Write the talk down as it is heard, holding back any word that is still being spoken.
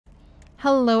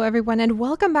Hello everyone and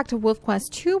welcome back to Wolf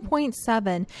Quest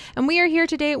 2.7, and we are here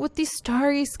today with the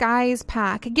Starry Skies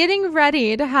pack, getting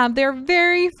ready to have their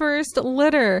very first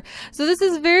litter. So this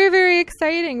is very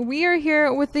exciting. We are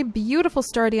here with the beautiful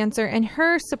Star Dancer and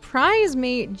her surprise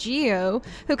mate Geo,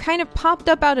 who kind of popped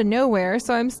up out of nowhere,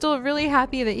 so I'm still really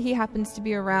happy that he happens to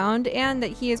be around and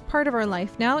that he is part of our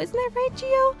life now. Isn't that right,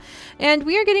 Geo? And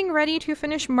we are getting ready to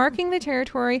finish marking the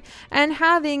territory and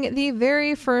having the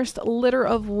very first litter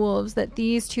of wolves that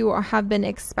these two have been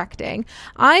expecting.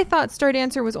 I thought Star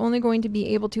Dancer was only going to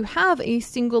be able to have a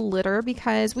single litter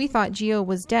because we thought Geo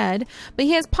was dead, but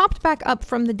he has popped back up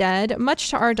from the dead, much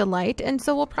to our delight, and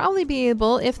so we'll probably be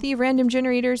able, if the random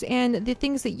generators and the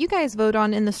things that you guys vote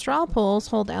on in the straw polls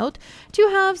hold out, to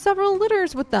have several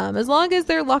litters with them, as long as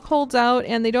their luck holds out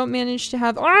and they don't manage to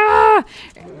have— Ah!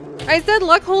 I said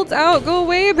luck holds out! Go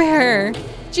away, bear!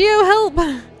 Geo, help!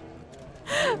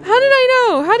 How did I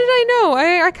know? How did I know?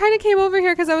 I kind of came over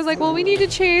here because I was like, well, we need to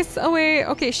chase away.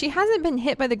 Okay, she hasn't been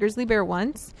hit by the grizzly bear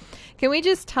once. Can we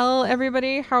just tell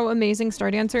everybody how amazing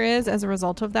Star Dancer is as a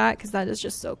result of that? Because that is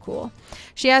just so cool.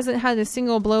 She hasn't had a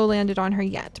single blow landed on her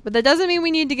yet, but that doesn't mean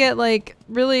we need to get like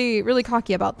really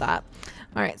cocky about that.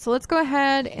 All right, so let's go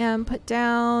ahead and put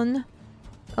down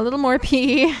a little more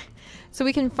pee so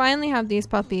we can finally have these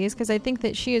puppies, because I think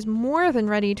that she is more than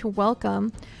ready to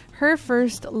welcome her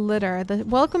first litter. The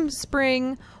welcome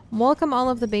spring, welcome all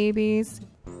of the babies,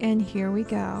 and here we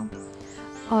go.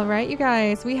 All right, you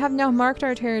guys, we have now marked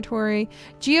our territory.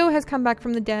 Geo has come back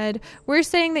from the dead. We're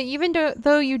saying that even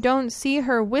though you don't see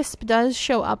her, Wisp does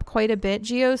show up quite a bit.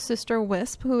 Geo's sister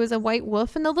Wisp, who is a white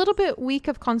wolf and a little bit weak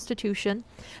of constitution,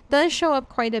 does show up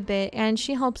quite a bit, and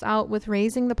she helps out with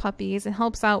raising the puppies and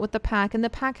helps out with the pack, and the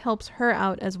pack helps her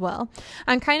out as well.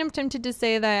 I'm kind of tempted to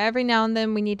say that every now and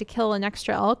then we need to kill an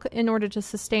extra elk in order to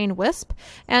sustain Wisp,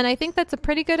 and I think that's a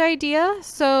pretty good idea,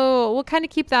 so we'll kind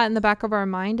of keep that in the back of our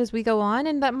mind as we go on,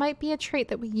 and that might be a trait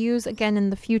that we use again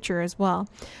in the future as well.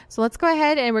 So let's go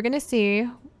ahead and we're gonna see the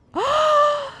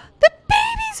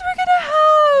babies we're gonna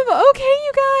have. Okay,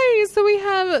 you guys, so we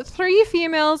have 3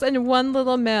 females and 1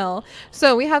 little male.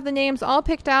 So we have the names all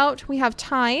picked out. We have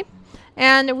Time,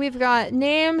 and we've got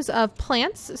names of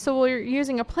plants. So we're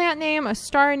using a plant name, a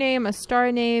star name,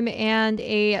 and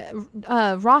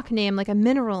a rock name, like a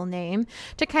mineral name,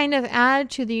 to kind of add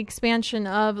to the expansion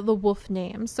of the wolf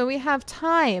name. So we have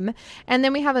Time, and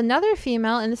then we have another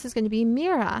female, and this is going to be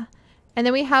Mira. And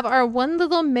then we have our 1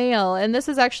 little male, and this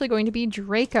is actually going to be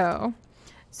Draco.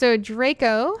 So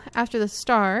Draco after the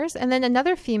stars, and then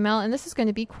another female, and this is going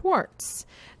to be Quartz.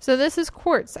 So this is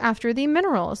Quartz after the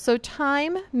minerals. So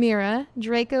Time, Mira,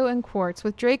 Draco, and Quartz,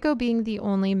 with Draco being the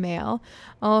only male.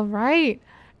 All right.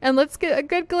 And let's get a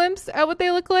good glimpse at what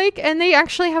they look like. And they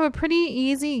actually have a pretty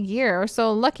easy year.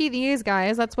 So lucky these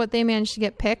guys. That's what they managed to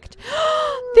get picked.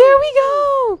 There we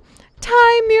go.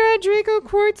 Time, Mira, Draco,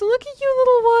 Quartz. Look at you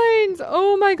little ones.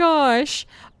 Oh my gosh.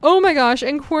 Oh my gosh,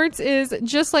 and Quartz is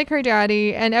just like her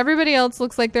daddy, and everybody else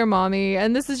looks like their mommy,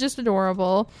 and this is just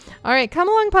adorable. All right, come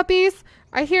along, puppies.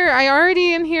 I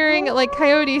already am hearing like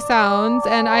coyote sounds,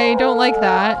 and I don't like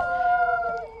that.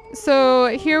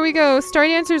 So here we go. Star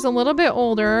Dancer's a little bit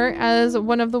older as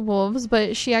one of the wolves,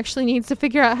 but she actually needs to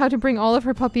figure out how to bring all of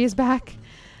her puppies back.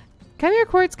 Come here,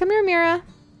 Quartz. Come here, Mira.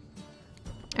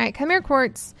 All right, come here,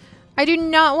 Quartz. I do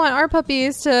not want our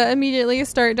puppies to immediately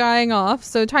start dying off,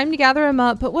 so time to gather them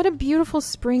up. But what a beautiful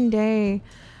spring day.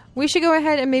 We should go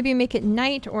ahead and maybe make it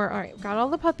night, or all right, got all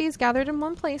the puppies gathered in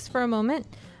one place for a moment.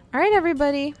 All right,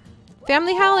 everybody.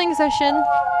 Family howling session.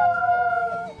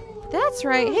 That's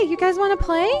right. Hey, you guys want to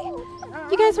play?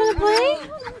 You guys want to play?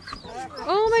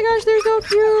 Oh my gosh, they're so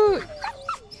cute.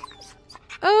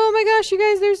 Oh my gosh, you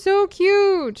guys, they're so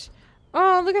cute.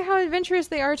 Oh, look at how adventurous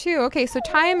they are too. Okay, so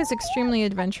Time is extremely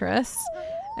adventurous,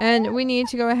 and we need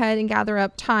to go ahead and gather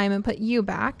up Time and put you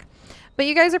back. But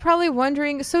you guys are probably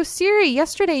wondering, so Seri,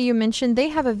 yesterday you mentioned they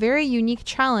have a very unique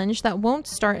challenge that won't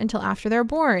start until after they're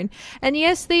born. And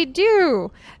yes, they do.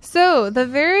 So the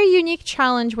very unique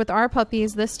challenge with our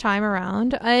puppies this time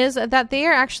around is that they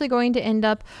are actually going to end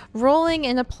up rolling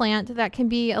in a plant that can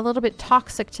be a little bit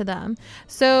toxic to them.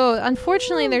 So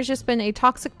unfortunately, there's just been a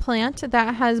toxic plant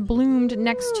that has bloomed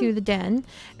next to the den.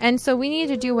 And so we need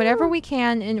to do whatever we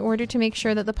can in order to make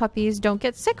sure that the puppies don't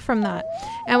get sick from that.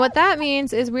 And what that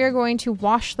means is we are going to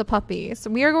wash the puppies.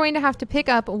 We are going to have to pick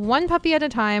up 1 puppy at a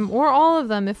time, or all of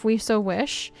them if we so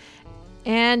wish.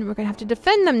 And we're going to have to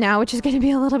defend them now, which is going to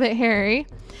be a little bit hairy.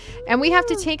 And we have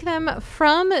to take them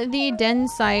from the den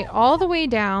site all the way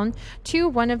down to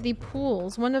one of the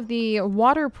pools, one of the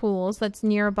water pools that's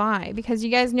nearby. Because you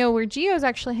guys know where Geo's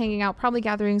actually hanging out, probably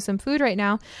gathering some food right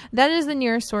now. That is the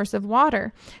nearest source of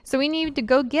water. So we need to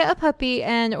go get a puppy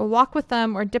and walk with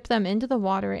them or dip them into the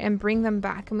water and bring them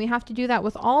back. And we have to do that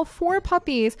with all 4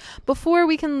 puppies before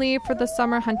we can leave for the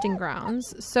summer hunting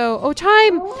grounds. So, oh,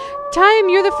 time! Time!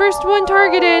 You're the first one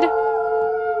targeted!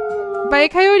 By a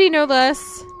coyote, no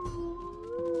less.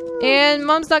 And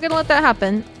Mom's not gonna let that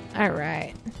happen.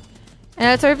 Alright. And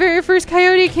that's our very first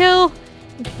coyote kill.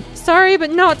 Sorry, but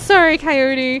not sorry,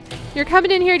 coyote. You're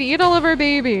coming in here to eat all of our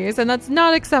babies, and that's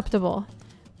not acceptable.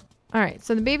 Alright,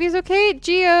 so the baby's okay.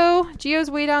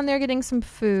 Geo's way down there getting some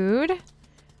food.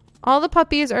 All the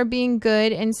puppies are being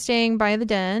good and staying by the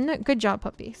den. Good job,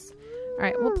 puppies.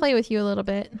 Alright, we'll play with you a little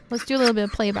bit. Let's do a little bit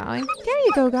of play bowing. There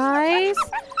you go, guys.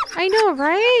 I know,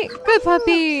 right? Good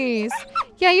puppies.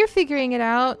 Yeah, you're figuring it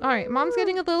out. Alright, Mom's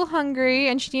getting a little hungry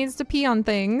and she needs to pee on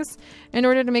things in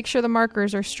order to make sure the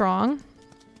markers are strong.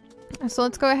 So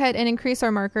let's go ahead and increase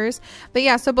our markers. But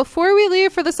yeah, so before we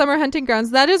leave for the summer hunting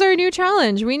grounds, that is our new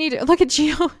challenge. We need to look at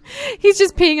Geo. He's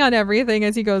just peeing on everything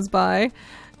as he goes by.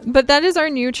 But that is our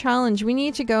new challenge. We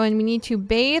need to go and we need to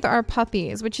bathe our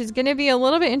puppies, which is going to be a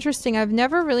little bit interesting. I've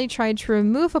never really tried to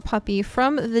remove a puppy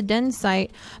from the den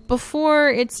site before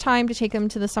it's time to take them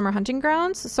to the summer hunting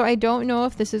grounds. So I don't know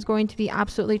if this is going to be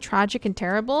absolutely tragic and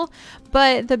terrible,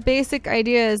 but the basic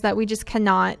idea is that we just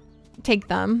cannot take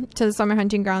them to the summer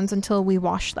hunting grounds until we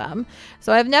wash them.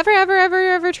 So I've never,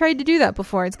 ever tried to do that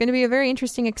before. It's going to be a very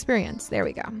interesting experience. There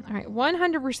we go. All right,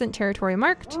 100% territory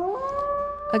marked.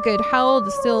 A good howl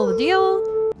to seal the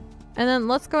deal. And then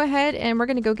let's go ahead and we're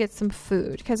going to go get some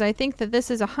food because I think that this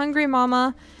is a hungry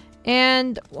mama.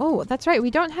 And, oh, that's right.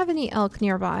 We don't have any elk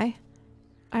nearby.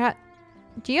 I got...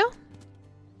 Geo?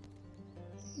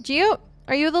 Geo?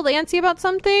 Are you a little antsy about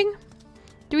something?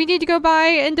 Do we need to go by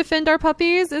and defend our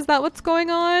puppies? Is that what's going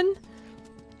on? All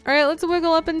right, let's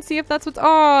wiggle up and see if that's what's...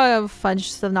 Oh,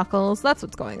 fudge the knuckles. That's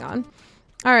what's going on.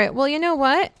 All right, well, you know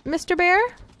what, Mr. Bear?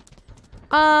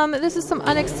 This is some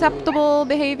unacceptable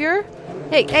behavior.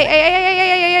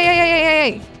 Hey.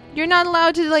 You're not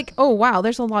allowed to, like... Oh, wow,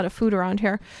 there's a lot of food around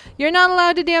here. You're not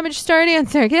allowed to damage Star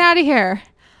Dancer. Get out of here.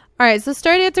 All right, so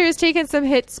Star Dancer has taken some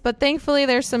hits, but thankfully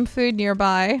there's some food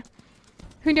nearby.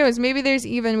 Who knows? Maybe there's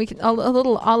even a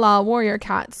little a la warrior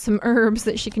cat, some herbs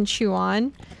that she can chew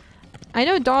on. I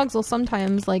know dogs will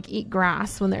sometimes like eat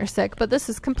grass when they're sick, but this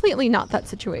is completely not that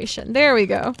situation. There we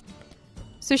go.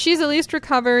 So she's at least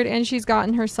recovered and she's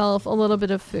gotten herself a little bit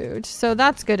of food. So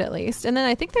that's good at least. And then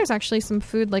I think there's actually some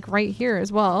food like right here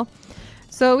as well.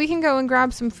 So we can go and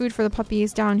grab some food for the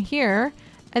puppies down here.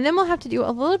 And then we'll have to do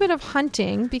a little bit of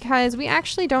hunting because we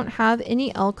actually don't have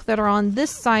any elk that are on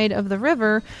this side of the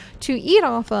river to eat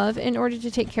off of in order to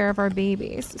take care of our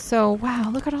babies. So, wow,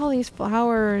 look at all these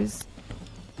flowers.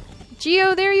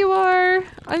 Geo, there you are.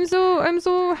 I'm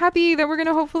so happy that we're going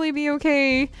to hopefully be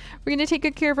okay. We're going to take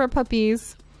good care of our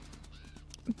puppies.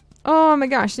 Oh my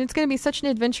gosh, it's going to be such an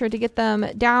adventure to get them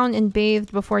down and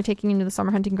bathed before taking them to the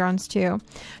summer hunting grounds too.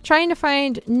 Trying to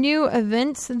find new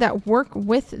events that work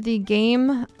with the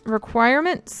game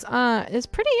requirements is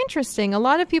pretty interesting. A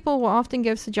lot of people will often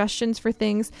give suggestions for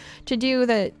things to do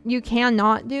that you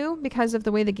cannot do because of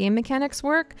the way the game mechanics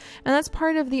work. And that's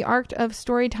part of the art of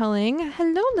storytelling.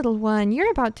 Hello, little one. You're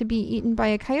about to be eaten by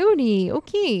a coyote.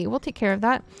 Okay, we'll take care of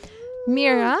that.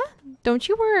 Mira, don't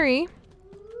you worry.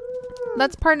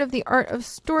 That's part of the art of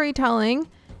storytelling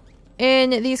in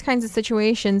these kinds of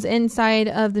situations inside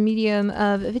of the medium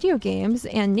of video games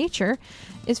and nature,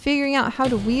 is figuring out how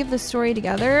to weave the story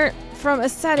together from a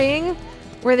setting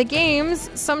where the games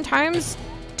sometimes,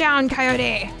 down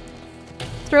coyote,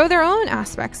 throw their own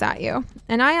aspects at you.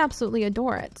 And I absolutely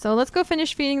adore it. So let's go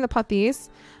finish feeding the puppies.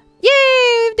 Yay!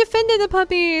 We've defended the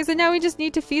puppies and now we just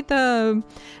need to feed them.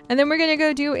 And then we're gonna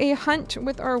go do a hunt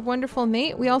with our wonderful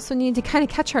mate. We also need to kind of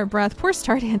catch our breath. Poor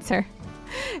Star Dancer.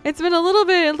 It's been a little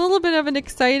bit of an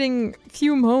exciting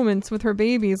few moments with her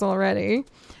babies already.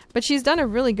 But she's done a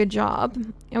really good job.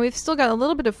 And we've still got a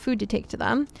little bit of food to take to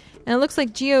them. And it looks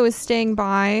like Geo is staying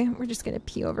by. We're just gonna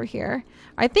pee over here.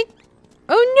 I think...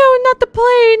 Oh no, not the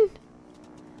plane!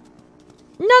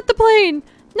 Not the plane!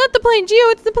 Not the plane! Geo,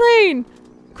 it's the plane!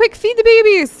 Quick, feed the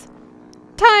babies!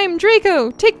 Time,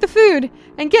 Draco, take the food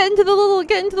and get into the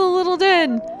little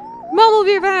den. Mom will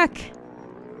be back.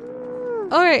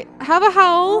 All right, have a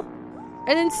howl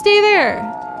and then stay there.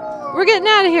 We're getting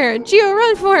out of here. Geo,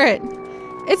 run for it.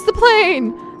 It's the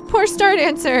plane. Poor Star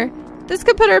Dancer. This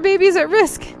could put our babies at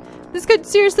risk. This could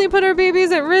seriously put our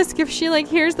babies at risk if she like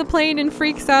hears the plane and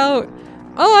freaks out.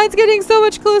 Oh, it's getting so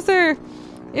much closer.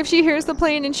 If she hears the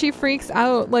plane and she freaks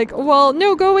out, like, well,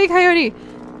 no, go away, coyote.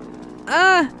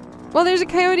 Well, there's a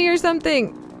coyote or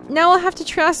something. Now I'll have to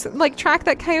track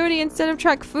that coyote instead of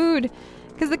track food.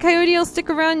 Because the coyote will stick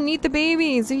around and eat the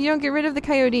babies if you don't get rid of the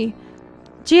coyote.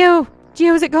 Geo!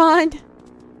 Geo, is it gone?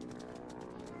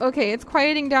 Okay, it's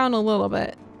quieting down a little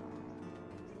bit.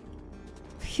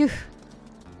 Phew.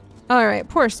 Alright,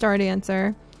 poor Star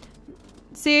Dancer.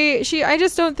 See, I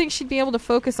just don't think she'd be able to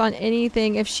focus on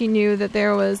anything if she knew that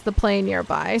there was the plane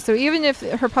nearby. So even if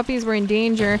her puppies were in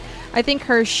danger, I think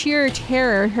her sheer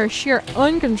terror, her sheer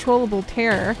uncontrollable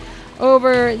terror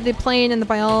over the plane and the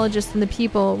biologist and the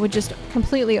people would just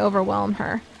completely overwhelm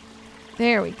her.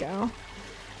 There we go.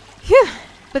 Phew.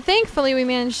 But thankfully we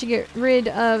managed to get rid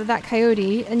of that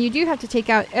coyote, and you do have to take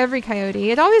out every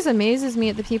coyote. It always amazes me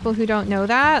at the people who don't know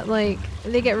that. Like,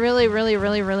 they get really, really,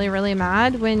 really, really, really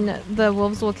mad when the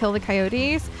wolves will kill the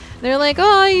coyotes. They're like,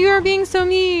 oh, you're being so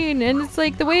mean. And it's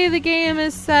like, the way the game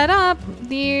is set up,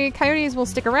 the coyotes will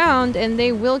stick around and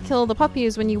they will kill the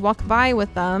puppies when you walk by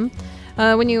with them.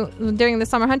 During the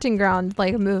summer hunting ground,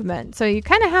 like, movement. So you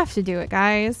kind of have to do it,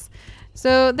 guys.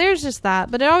 So there's just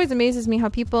that, but it always amazes me how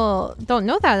people don't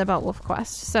know that about Wolf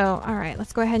Quest. So, alright,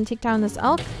 let's go ahead and take down this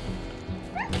elk.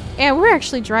 And we're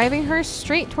actually driving her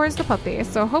straight towards the puppy,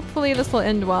 so hopefully this will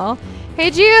end well. Hey,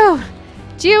 Geo!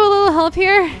 Geo, a little help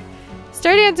here?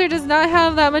 Star Dancer does not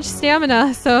have that much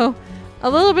stamina, so a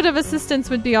little bit of assistance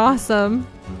would be awesome.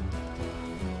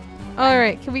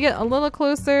 Alright, can we get a little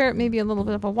closer? Maybe a little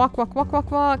bit of a walk.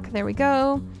 There we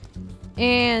go.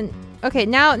 And... okay,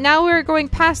 now we're going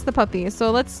past the puppy,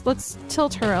 so let's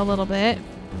tilt her a little bit.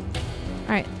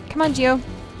 Alright, come on, Geo.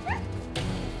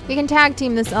 We can tag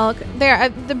team this elk. There,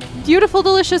 the beautiful,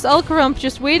 delicious elk rump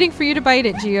just waiting for you to bite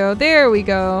it, Geo. There we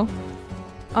go.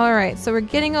 Alright, so we're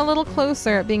getting a little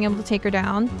closer at being able to take her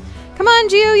down. Come on,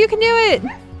 Geo, you can do it!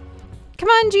 Come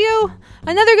on, Geo!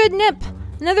 Another good nip!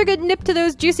 Another good nip to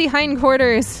those juicy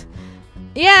hindquarters.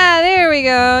 Yeah, there we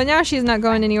go. Now she's not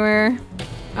going anywhere.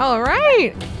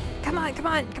 Alright! Come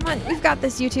on. We've got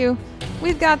this, you two.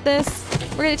 We've got this.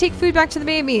 We're gonna take food back to the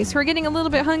babies who are getting a little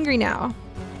bit hungry now.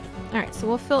 Alright, so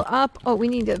we'll fill up. Oh, we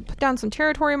need to put down some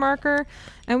territory marker,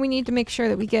 and we need to make sure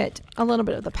that we get a little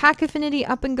bit of the pack affinity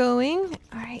up and going.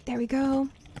 Alright, there we go.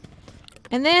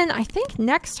 And then I think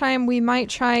next time we might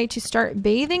try to start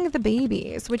bathing the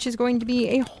babies, which is going to be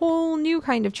a whole new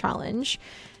kind of challenge.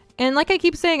 And like I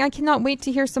keep saying, I cannot wait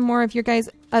to hear some more of your guys'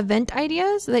 event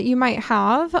ideas that you might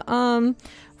have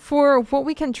for what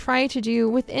we can try to do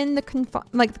within the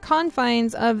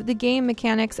confines of the game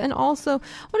mechanics, and also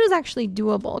what is actually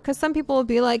doable. Because some people will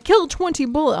be like, kill 20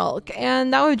 bull elk,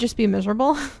 and that would just be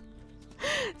miserable.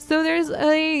 So there's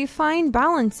a fine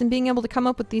balance in being able to come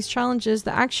up with these challenges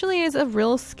that actually is a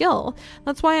real skill.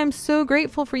 That's why I'm so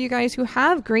grateful for you guys who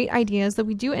have great ideas that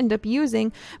we do end up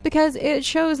using, because it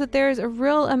shows that there's a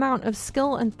real amount of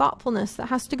skill and thoughtfulness that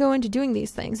has to go into doing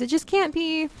these things. It just can't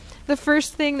be the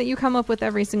first thing that you come up with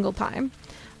every single time.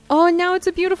 Oh, and now it's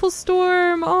a beautiful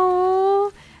storm.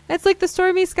 Oh, it's like the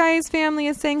Stormy Skies family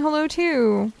is saying hello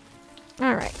too.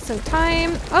 Alright, so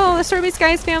time. Oh, the Stormy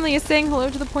Skies family is saying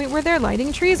hello to the point where they're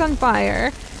lighting trees on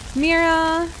fire.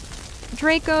 Mira,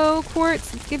 Draco,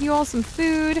 Quartz, let's give you all some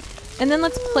food. And then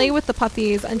let's play with the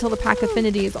puppies until the pack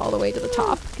affinity is all the way to the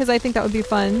top, because I think that would be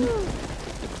fun.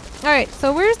 Alright,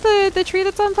 so where's the tree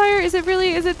that's on fire? Is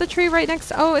it the tree right next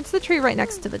to, oh, it's the tree right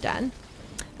next to the den.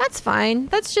 That's fine.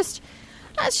 That's just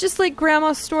like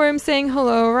Grandma Storm saying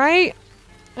hello, right?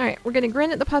 Alright, we're gonna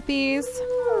grin at the puppies.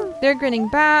 They're grinning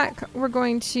back. We're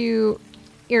going to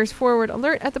ears forward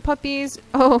alert at the puppies.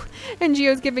 Oh, and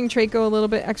Geo's giving Draco a little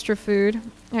bit extra food.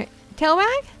 Alright, tail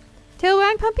wag? Tail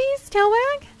wag, puppies? Tail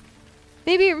wag?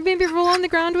 Maybe roll on the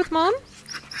ground with mom?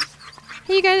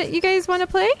 Hey, you guys wanna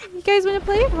play? You guys wanna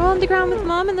play? Roll on the ground with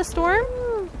mom in the storm?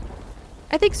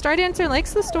 I think Star Dancer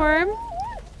likes the storm.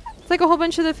 It's like a whole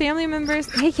bunch of the family members.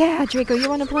 Hey, yeah, Draco, you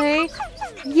wanna play?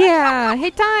 Yeah, hey,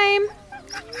 time!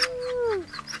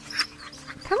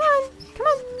 Come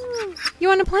on. You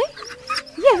want to play?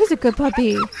 Yeah, who's a good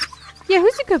puppy? Yeah,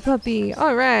 who's a good puppy?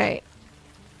 All right.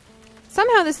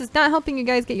 Somehow this is not helping you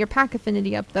guys get your pack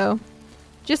affinity up, though.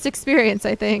 Just experience,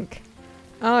 I think.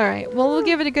 All right. Well, we'll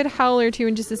give it a good howl or two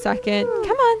in just a second.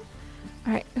 Come on.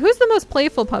 All right. Who's the most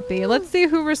playful puppy? Let's see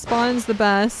who responds the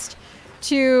best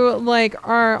to, like,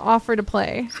 our offer to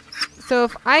play. So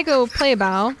if I go play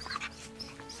bow,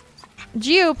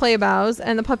 Geo play bows,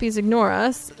 and the puppies ignore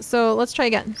us. So let's try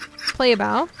again. Play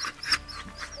bow.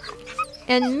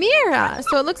 and Mira.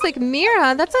 So it looks like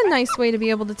Mira, that's a nice way to be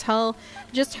able to tell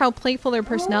just how playful their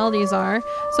personalities are.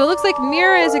 So it looks like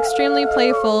Mira is extremely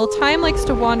playful. Time likes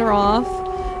to wander off.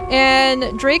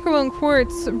 And Draco and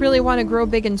Quartz really want to grow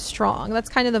big and strong. That's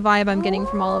kind of the vibe I'm getting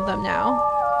from all of them now.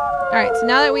 Alright, so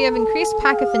now that we have increased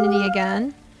pack affinity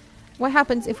again, what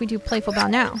happens if we do Playful Bow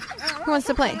now? Who wants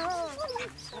to play?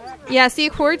 Yeah, see,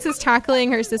 Quartz is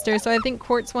tackling her sister, so I think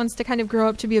Quartz wants to kind of grow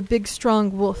up to be a big,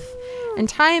 strong wolf. And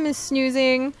Time is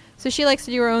snoozing, so she likes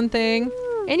to do her own thing.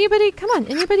 Anybody, come on,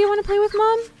 anybody want to play with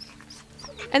Mom?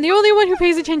 And the only one who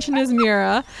pays attention is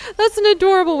Mira. That's an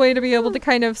adorable way to be able to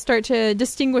kind of start to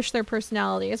distinguish their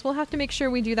personalities. We'll have to make sure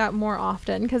we do that more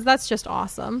often, because that's just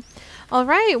awesome. All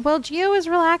right, well, Geo is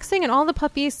relaxing and all the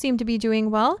puppies seem to be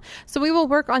doing well. So we will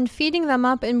work on feeding them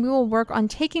up and we will work on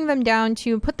taking them down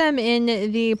to put them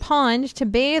in the pond to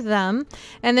bathe them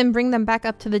and then bring them back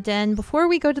up to the den before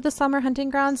we go to the summer hunting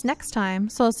grounds next time.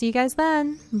 So I'll see you guys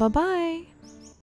then. Bye-bye.